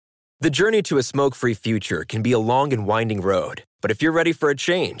The journey to a smoke-free future can be a long and winding road, but if you're ready for a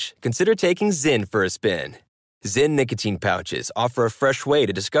change, consider taking Zyn for a spin. Zyn nicotine pouches offer a fresh way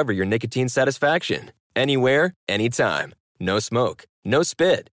to discover your nicotine satisfaction. Anywhere, anytime. No smoke, no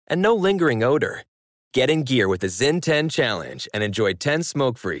spit, and no lingering odor. Get in gear with the Zyn 10 Challenge and enjoy 10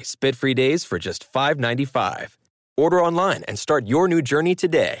 smoke-free, spit-free days for just $5.95. Order online and start your new journey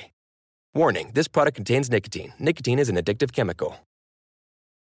today. Warning, this product contains nicotine. Nicotine is an addictive chemical.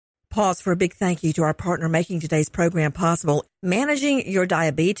 Pause for a big thank you to our partner making today's program possible. Managing your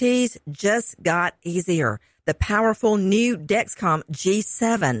diabetes just got easier. The powerful new Dexcom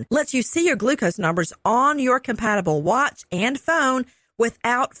G7 lets you see your glucose numbers on your compatible watch and phone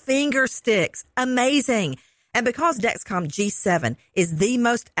without finger sticks. Amazing. And because Dexcom G7 is the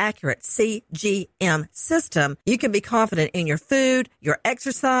most accurate CGM system, you can be confident in your food, your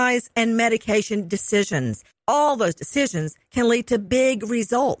exercise, and medication decisions. All those decisions can lead to big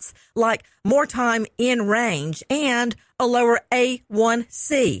results, like more time in range and a lower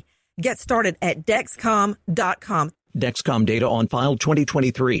A1C. Get started at Dexcom.com. Dexcom data on file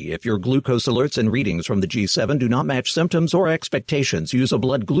 2023. If your glucose alerts and readings from the G7 do not match symptoms or expectations, use a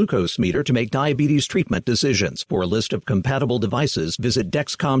blood glucose meter to make diabetes treatment decisions. For a list of compatible devices, visit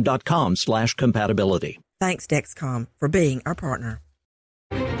Dexcom.com/compatibility. Thanks, Dexcom, for being our partner.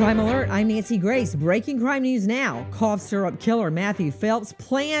 Crime Alert, I'm Nancy Grace. Breaking crime news now. Cough syrup killer Matthew Phelps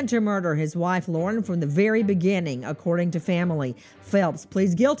planned to murder his wife Lauren from the very beginning, according to family. Phelps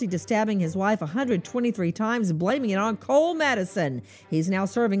pleads guilty to stabbing his wife 123 times, blaming it on cold medicine. He's now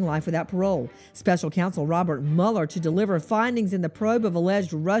serving life without parole. Special counsel Robert Mueller to deliver findings in the probe of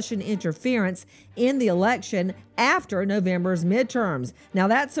alleged Russian interference in the election after November's midterms. Now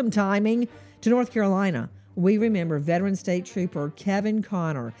that's some timing. To North Carolina. We remember veteran state trooper Kevin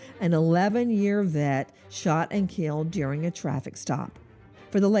Connor, an 11-year vet shot and killed during a traffic stop.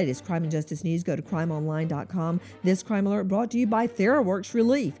 For the latest crime and justice news, go to crimeonline.com. This crime alert brought to you by TheraWorks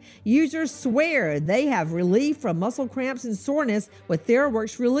Relief. Users swear they have relief from muscle cramps and soreness with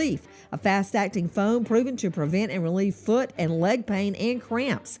TheraWorks Relief, a fast-acting foam proven to prevent and relieve foot and leg pain and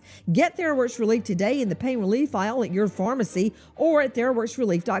cramps. Get TheraWorks Relief today in the pain relief aisle at your pharmacy or at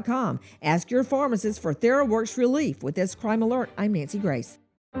TheraWorksRelief.com. Ask your pharmacist for TheraWorks Relief. With this crime alert, I'm Nancy Grace.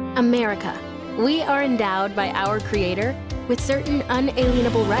 America. We are endowed by our Creator with certain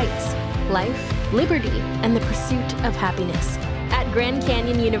unalienable rights: life, liberty, and the pursuit of happiness. At Grand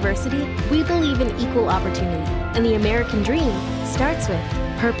Canyon University, we believe in equal opportunity, and the American dream starts with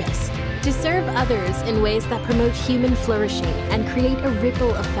purpose. To serve others in ways that promote human flourishing and create a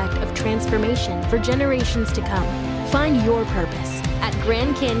ripple effect of transformation for generations to come. Find your purpose at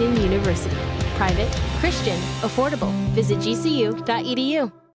Grand Canyon University. Private, Christian, affordable. Visit gcu.edu.